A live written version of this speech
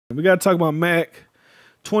We got to talk about Mac,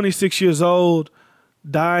 26 years old,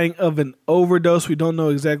 dying of an overdose. We don't know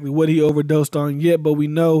exactly what he overdosed on yet, but we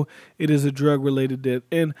know it is a drug-related death.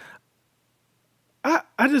 And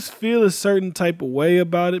I just feel a certain type of way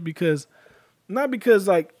about it because, not because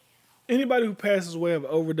like anybody who passes away of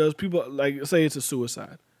overdose, people like say it's a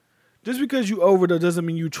suicide. Just because you overdose doesn't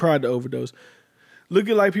mean you tried to overdose. Look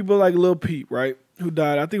at like people like Lil Peep, right? Who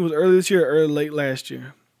died, I think it was early this year or late last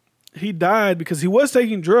year. He died because he was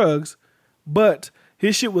taking drugs, but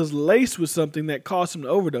his shit was laced with something that caused him to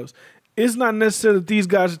overdose. It's not necessarily that these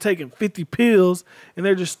guys are taking 50 pills and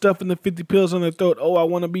they're just stuffing the 50 pills on their throat. Oh, I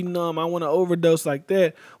want to be numb. I want to overdose like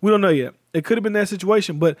that. We don't know yet. It could have been that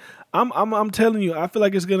situation, but I'm telling you, I feel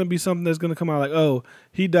like it's gonna be something that's gonna come out like, oh,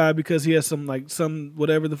 he died because he has some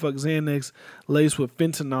whatever the fuck Xanax laced with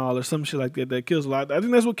fentanyl or some shit like that kills a lot. I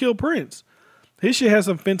think that's what killed Prince. His shit has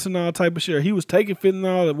some fentanyl type of shit. Or he was taking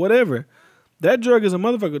fentanyl or whatever. That drug is a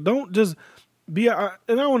motherfucker. Don't just be. And I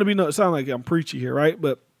don't want to sound like I'm preachy here, right?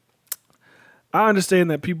 But I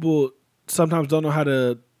understand that people sometimes don't know how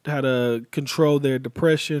to control their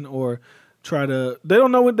depression or try to. They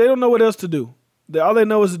don't know what else to do. All they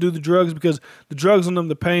know is to do the drugs because the drugs on them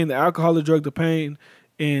the pain, the alcohol, the drug, the pain,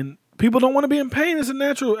 and people don't want to be in pain. It's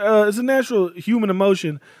a natural human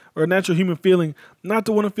emotion or a natural human feeling not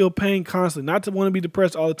to want to feel pain constantly, not to want to be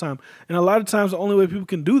depressed all the time. And a lot of times the only way people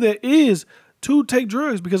can do that is to take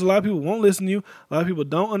drugs because a lot of people won't listen to you. A lot of people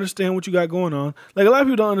don't understand what you got going on. Like a lot of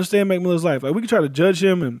people don't understand Mac Miller's life. Like we can try to judge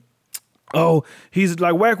him and he's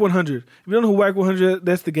like Whack 100. If you don't know who Whack 100 is,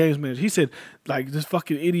 that's the games manager. He said, like, this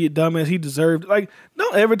fucking idiot, dumbass, he deserved. Like,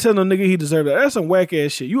 don't ever tell no nigga he deserved that. That's some whack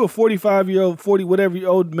ass shit. You a 45-year-old, 40 whatever year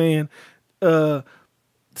old man,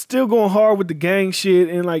 still going hard with the gang shit,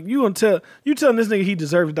 and like you telling this nigga he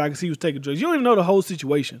deserved to die because he was taking drugs. You don't even know the whole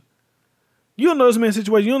situation. You don't know this man's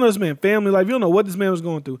situation. You don't know this man's family life. You don't know what this man was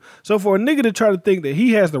going through. So for a nigga to try to think that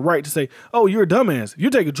he has the right to say, oh, you're a dumbass. If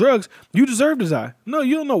you're taking drugs, you deserve to die. No,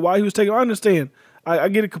 you don't know why he was taking. I understand. I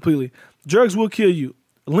get it completely. Drugs will kill you.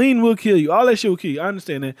 Lean will kill you. All that shit will kill you. I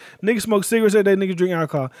understand that. Niggas smoke cigarettes every day. Niggas drink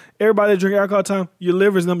alcohol. Everybody that drink alcohol all the time, your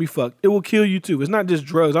liver's going to be fucked. It will kill you too. It's not just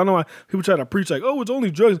drugs. I know why people try to preach like, oh, it's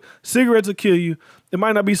only drugs. Cigarettes will kill you. It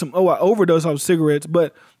might not be I overdose off cigarettes,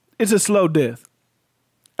 but it's a slow death.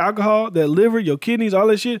 Alcohol, that liver, your kidneys, all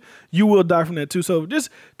that shit, you will die from that too. So just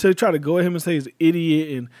to try to go at him and say he's an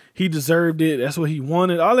idiot and he deserved it, that's what he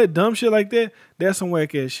wanted, all that dumb shit like that, that's some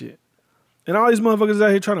whack ass shit. And all these motherfuckers out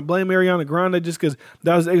here trying to blame Ariana Grande just because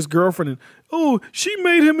that was his ex-girlfriend and, oh, she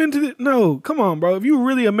made him into the... No, come on, bro. If you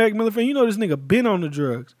really a Mac Miller fan, you know this nigga been on the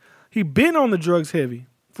drugs. He been on the drugs heavy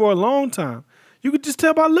for a long time. You could just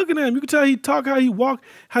tell by looking at him. You could tell he talk, how he walk,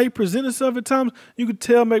 how he present himself at times. You could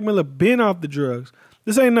tell Mac Miller been off the drugs.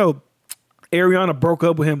 This ain't no Ariana broke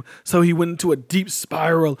up with him, so he went into a deep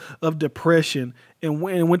spiral of depression and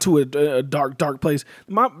went to a dark, dark place.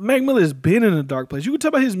 Mac Miller has been in a dark place. You can tell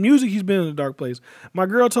by his music he's been in a dark place. My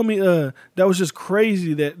girl told me that was just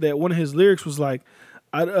crazy that one of his lyrics was like,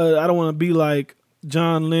 I don't want to be like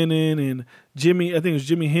John Lennon and I think it was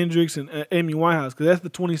Jimi Hendrix and Amy Winehouse, because that's the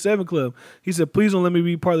 27 Club. He said, please don't let me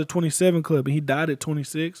be part of the 27 Club. And he died at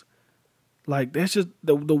 26. Like, that's just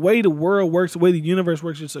the way the world works, the way the universe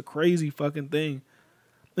works. It's a crazy fucking thing.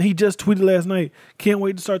 And he just tweeted last night, can't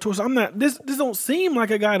wait to start tour. So I'm not, this don't seem like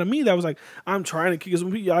a guy to me that was like, I'm trying to kick his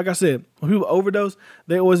people. Like I said, when people overdose,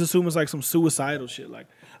 they always assume it's like some suicidal shit. Like,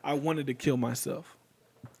 I wanted to kill myself.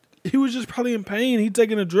 He was just probably in pain. He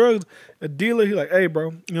taking the drugs. A dealer, he like, hey, bro,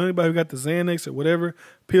 you know anybody who got the Xanax or whatever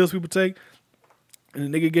pills people take?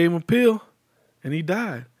 And the nigga gave him a pill, and he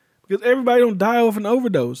died. Because everybody don't die off an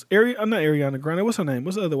overdose. Not Ariana Grande. What's her name?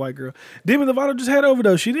 What's the other white girl? Demi Lovato just had an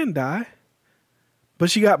overdose. She didn't die. But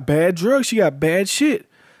she got bad drugs. She got bad shit.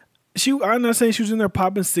 I'm not saying she was in there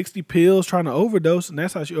popping 60 pills trying to overdose, and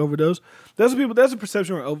that's how she overdosed. That's a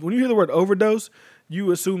perception. When you hear the word overdose, you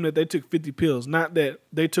assume that they took 50 pills, not that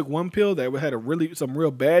they took one pill that had some real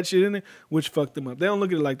bad shit in it, which fucked them up. They don't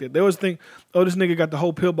look at it like that. They always think, oh, this nigga got the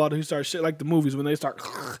whole pill bottle. He starts shit like the movies when they start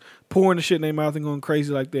pouring the shit in their mouth and going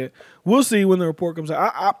crazy like that. We'll see when the report comes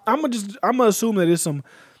out. I'm gonna assume that it's some,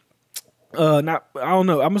 I don't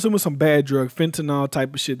know. I'm assuming some bad drug, fentanyl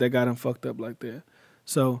type of shit that got him fucked up like that.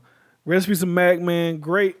 So, recipes of Mac, man.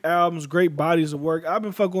 Great albums, great bodies of work. I've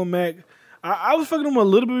been fucking with Mac. I was fucking him a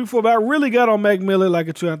little bit before, but I really got on Mac Miller like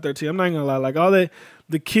in 2013. I'm not gonna lie. Like all that,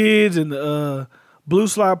 the Kids and the Blue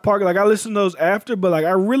Slide Park, like I listened to those after, but like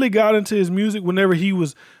I really got into his music whenever he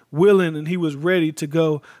was willing and he was ready to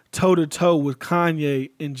go toe-to-toe with Kanye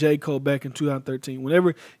and J. Cole back in 2013.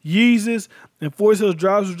 Whenever Yeezus and Forest Hills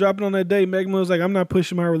Drives was dropping on that day, Mac Miller was like, I'm not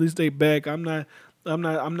pushing my release date back. I'm not I'm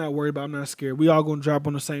not worried about. I'm not scared. We all gonna drop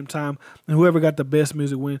on the same time, and whoever got the best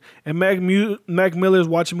music win. And Mac Miller's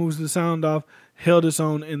watching movies to the sound off held its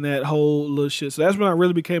own in that whole little shit. So that's when I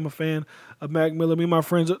really became a fan of Mac Miller. Me and my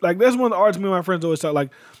friends, like that's one of the artists me and my friends always talk. Like,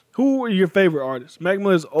 who are your favorite artists? Mac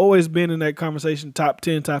Miller's always been in that conversation, top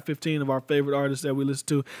 10, top 15 of our favorite artists that we listen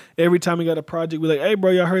to. Every time we got a project, we're like, hey,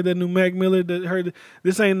 bro, y'all heard that new Mac Miller?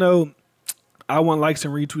 This ain't no, I want likes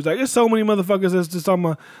and retweets. Like, there's so many motherfuckers that's just talking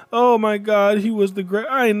about, oh my God, he was the great.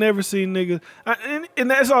 I ain't never seen niggas.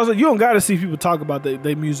 And that's also, you don't got to see people talk about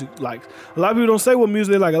their music likes. A lot of people don't say what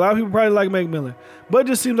music they like. A lot of people probably like Mac Miller. But it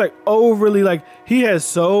just seems like overly, like, he has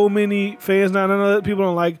so many fans now. I know that people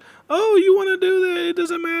don't like, oh, you want to do that? It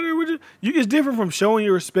doesn't matter. It's different from showing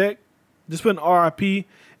your respect, just putting RIP,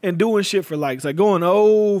 and doing shit for likes. Like, going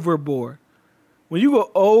overboard. When you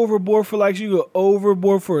go overboard for likes, you go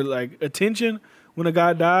overboard for like attention. When a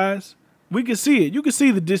guy dies, we can see it. You can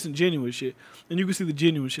see the disingenuous shit, and you can see the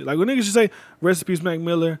genuine shit. Like when niggas just say "Rest in peace, Mac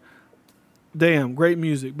Miller," damn, great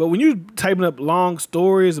music. But when you typing up long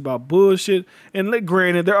stories about bullshit, and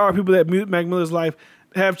granted, there are people that Mac Miller's life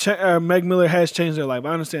have Mac Miller has changed their life. I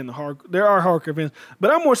understand there are hardcore fans,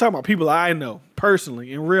 but I'm more talking about people I know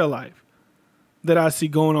personally in real life. That I see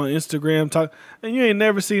going on Instagram talk, and you ain't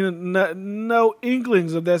never seen no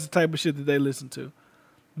inklings of that's the type of shit that they listen to.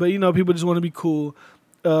 But you know, people just want to be cool.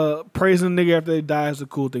 Praising a nigga after they die is a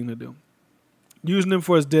cool thing to do. Using him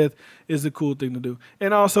for his death is a cool thing to do.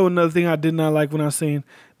 And also another thing I did not like when I seen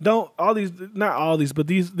not all these, but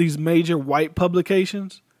these major white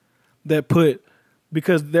publications that put,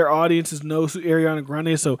 because their audiences knows who Ariana Grande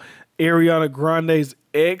is. So Ariana Grande's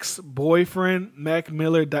ex-boyfriend Mac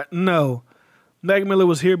Miller no. Mac Miller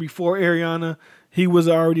was here before Ariana. He was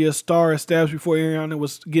already a star established before Ariana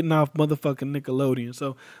was getting off motherfucking Nickelodeon.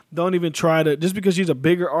 So don't even try to, just because she's a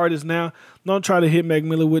bigger artist now, don't try to hit Mac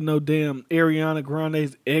Miller with no damn Ariana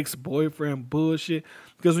Grande's ex-boyfriend bullshit.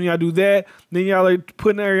 Because when y'all do that, then y'all are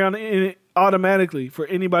putting Ariana in it automatically for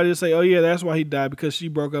anybody to say, oh yeah, that's why he died, because she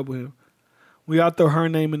broke up with him. We all throw her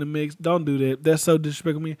name in the mix. Don't do that. That's so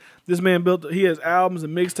disrespectful to me. This man he has albums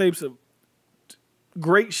and mixtapes of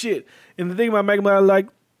great shit. And the thing about Mac Miller, like,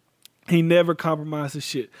 he never compromises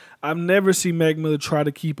shit. I've never seen Mac Miller try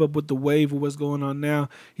to keep up with the wave of what's going on now.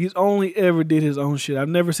 He's only ever did his own shit. I've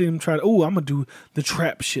never seen him try to, I'm going to do the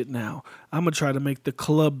trap shit now. I'm going to try to make the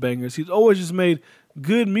club bangers. He's always just made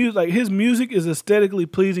good music. Like, his music is aesthetically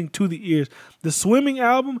pleasing to the ears. The Swimming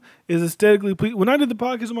album is aesthetically pleasing. When I did the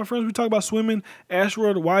podcast with my friends, we talked about Swimming,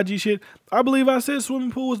 Astroworld, YG shit. I believe I said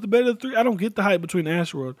Swimming Pool was the better of the three. I don't get the hype between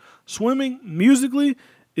Astroworld. Swimming, musically,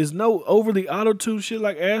 is no overly auto-tune shit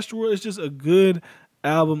like Astroworld. It's just a good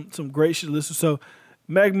album, some great shit to listen to. So,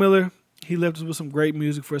 Mac Miller, he left us with some great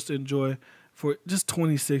music for us to enjoy. For just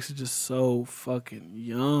 26 is just so fucking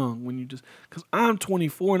young when you just, because I'm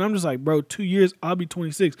 24 and I'm just like, bro, 2 years, I'll be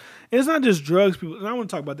 26. And it's not just drugs, people, and I want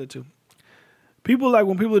to talk about that too. People, like,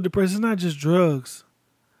 when people are depressed, it's not just drugs.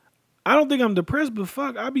 I don't think I'm depressed, but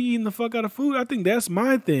fuck, I be eating the fuck out of food. I think that's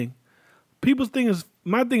my thing.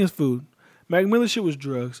 My thing is food. Mac Miller shit was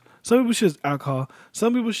drugs. Some people shit is alcohol.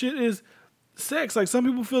 Some people shit is sex. Like, some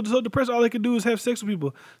people feel so depressed, all they can do is have sex with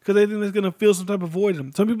people because they think it's going to fill some type of void in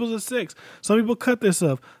them. Some people is sex. Some people cut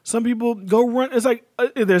themselves. Some people go run. It's like,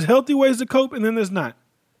 there's healthy ways to cope, and then there's not.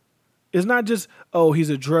 It's not just, oh, he's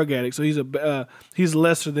a drug addict, so he's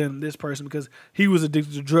lesser than this person because he was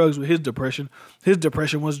addicted to drugs with his depression. His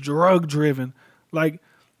depression was drug-driven. Like,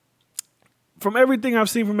 from everything I've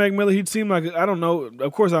seen from Mac Miller, he'd seem like, I don't know,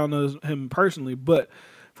 of course I don't know him personally, but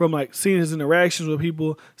from like seeing his interactions with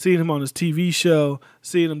people, seeing him on his TV show,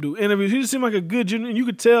 seeing him do interviews, he just seemed like a good, genuine, and you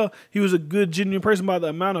could tell he was a good, genuine person by the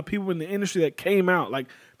amount of people in the industry that came out. Like,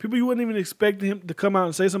 people you wouldn't even expect him to come out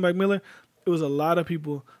and say something like Miller. It was a lot of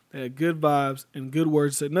people that had good vibes and good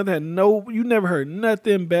words to say. You never heard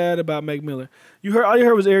nothing bad about Mac Miller. All you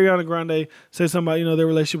heard was Ariana Grande say something about, their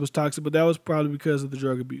relationship was toxic, but that was probably because of the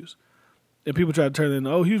drug abuse. And people try to turn it into,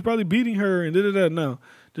 oh, he was probably beating her and da-da-da. No,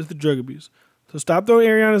 just the drug abuse. So stop throwing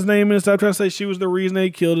Ariana's name in and stop trying to say she was the reason they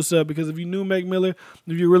killed herself. Because if you knew Mac Miller,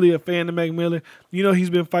 if you're really a fan of Mac Miller, he's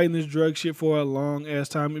been fighting this drug shit for a long-ass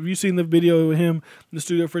time. If you've seen the video of him in the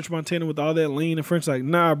studio of French Montana with all that lean and French, like,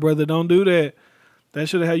 nah, brother, don't do that. That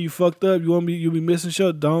should have had you fucked up. You'll be missing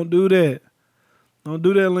show. Don't do that. Don't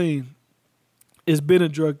do that lean. It's been a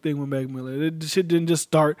drug thing with Mac Miller. The shit didn't just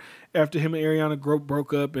start after him and Ariana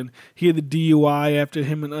broke up and he had the DUI after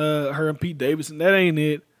him and her and Pete Davidson. That ain't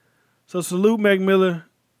it. So salute Mac Miller.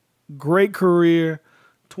 Great career.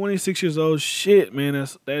 26 years old. Shit, man,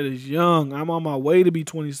 that is young. I'm on my way to be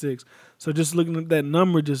 26. So just looking at that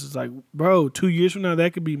number, just is like, bro, 2 years from now,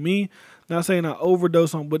 that could be me. Not saying I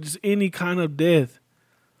overdose on, but just any kind of death.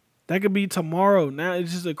 That could be tomorrow. Now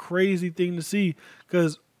it's just a crazy thing to see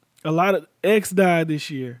because a lot of X died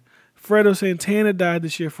this year. Fredo Santana died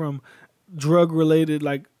this year from drug related,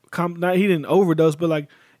 like, not he didn't overdose, but like,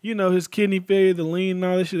 you know, his kidney failure, the lean, and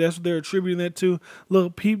all that shit. That's what they're attributing that to.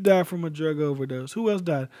 Lil Peep died from a drug overdose. Who else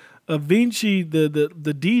died? Avicii,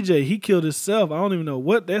 the DJ, he killed himself. I don't even know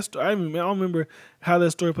what that story. I don't remember how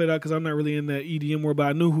that story played out because I'm not really in that EDM world. But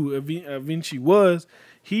I knew who Avicii was.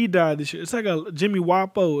 He died this year. It's like a Jimmy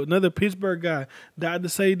Wapo, another Pittsburgh guy, died the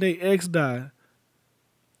same day X died.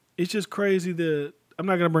 It's just crazy that I'm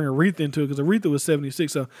not gonna bring Aretha into it because Aretha was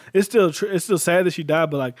 76. So it's still sad that she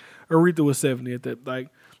died, but like Aretha was 70 at that. Like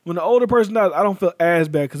when the older person dies, I don't feel as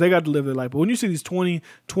bad because they got to live their life. But when you see these 20,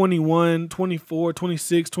 21, 24,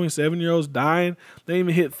 26, 27-year-olds dying, they ain't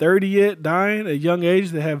even hit 30 yet, dying at young age,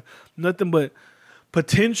 that have nothing but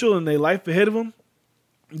potential in their life ahead of them.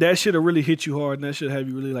 That shit will really hit you hard, and that shit have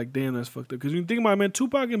you really like, damn, that's fucked up. Because when you think about it, man,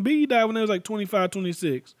 Tupac and Biggie died when they was like 25,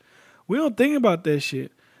 26. We don't think about that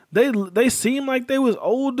shit. They seemed like they was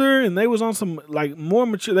older and they was on some like more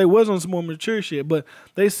mature. They was on some more mature shit, but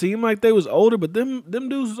they seemed like they was older. But them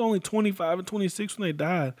dudes was only 25 and 26 when they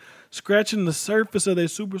died, scratching the surface of their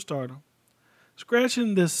superstardom,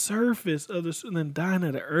 scratching the surface of this, and then dying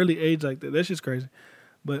at an early age like that. That's just crazy.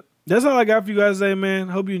 But that's all I got for you guys today, man.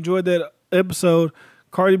 Hope you enjoyed that episode.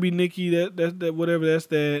 Cardi B, Nicki, that whatever, that's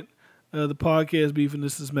that. The podcast beef, and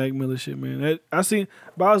this is Mac Miller shit, man. But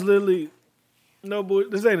I was literally, no boy,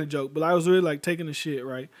 this ain't a joke, but I was really like taking a shit,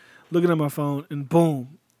 right? Looking at my phone, and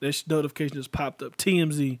boom, that notification just popped up.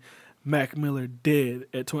 TMZ, Mac Miller dead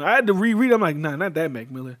at 20. I had to reread. I'm like, nah, not that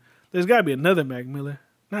Mac Miller. There's got to be another Mac Miller,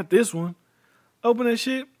 not this one. Open that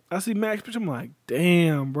shit. I see Mac's picture. I'm like,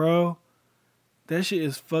 damn, bro. That shit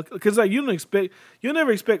is fuck. Because like you'll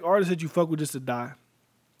never expect artists that you fuck with just to die.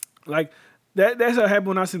 Like that's how it happened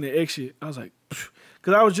when I seen the X shit. I was like,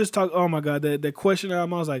 because I was just talking. Oh my god, that Question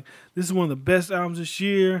album. I was like, this is one of the best albums this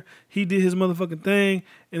year. He did his motherfucking thing,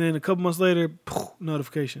 and then a couple months later,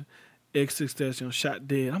 notification, XXXTentacion shot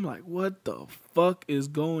dead. I'm like, what the fuck is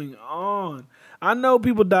going on? I know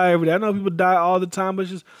people die every day. I know people die all the time, but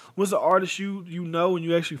it's just once an artist you know and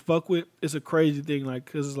you actually fuck with, it's a crazy thing. Like,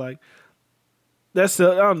 because it's like I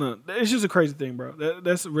don't know. It's just a crazy thing, bro.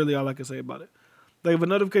 That's really all I can say about it. Like if a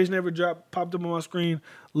notification ever popped up on my screen,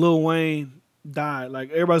 Lil Wayne died.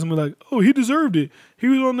 Like everybody's gonna be like, "Oh, he deserved it. He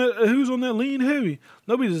was on that lean heavy."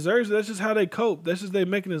 Nobody deserves it. That's just how they cope. That's just their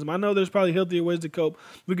mechanism. I know there's probably healthier ways to cope.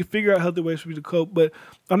 We can figure out healthy ways for you to cope, but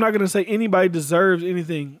I'm not gonna say anybody deserves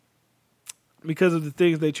anything because of the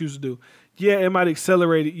things they choose to do. Yeah, it might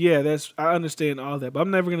accelerate it. Yeah, I understand all that, but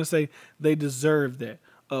I'm never gonna say they deserve that.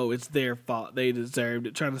 Oh, it's their fault. They deserved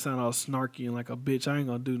it. Trying to sound all snarky and like a bitch. I ain't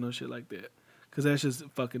gonna do no shit like that. Because that's just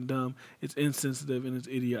fucking dumb. It's insensitive and it's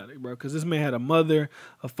idiotic, bro. Because this man had a mother,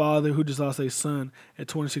 a father who just lost a son at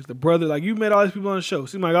 26. The brother, like you met all these people on the show.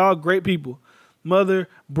 Seem like all great people. Mother,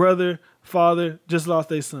 brother, father, just lost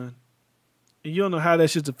their son. And you don't know how that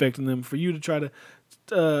shit's affecting them. For you to try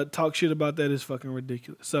to talk shit about that is fucking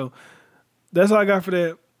ridiculous. So that's all I got for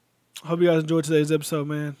that. Hope you guys enjoyed today's episode,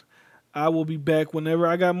 man. I will be back whenever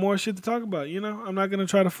I got more shit to talk about. You know, I'm not going to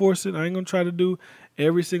try to force it. I ain't going to try to do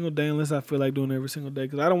every single day unless I feel like doing every single day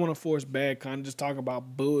because I don't want to force bad content, just talk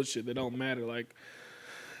about bullshit that don't matter. Like,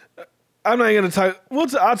 I'm not going to talk.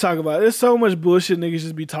 I'll talk about it. There's so much bullshit niggas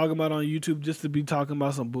just be talking about on YouTube just to be talking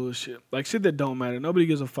about some bullshit. Like, shit that don't matter. Nobody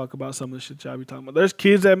gives a fuck about some of the shit y'all be talking about. There's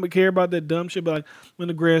kids that care about that dumb shit, but like, in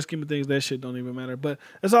the grand scheme of things, that shit don't even matter. But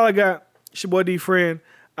that's all I got. It's your boy D-Friend.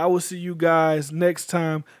 I will see you guys next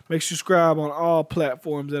time. Make sure you subscribe on all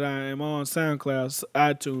platforms that I am on, SoundCloud,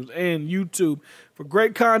 iTunes, and YouTube. For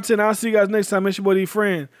great content, I'll see you guys next time. It's your boy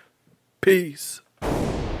D-Friend. Peace.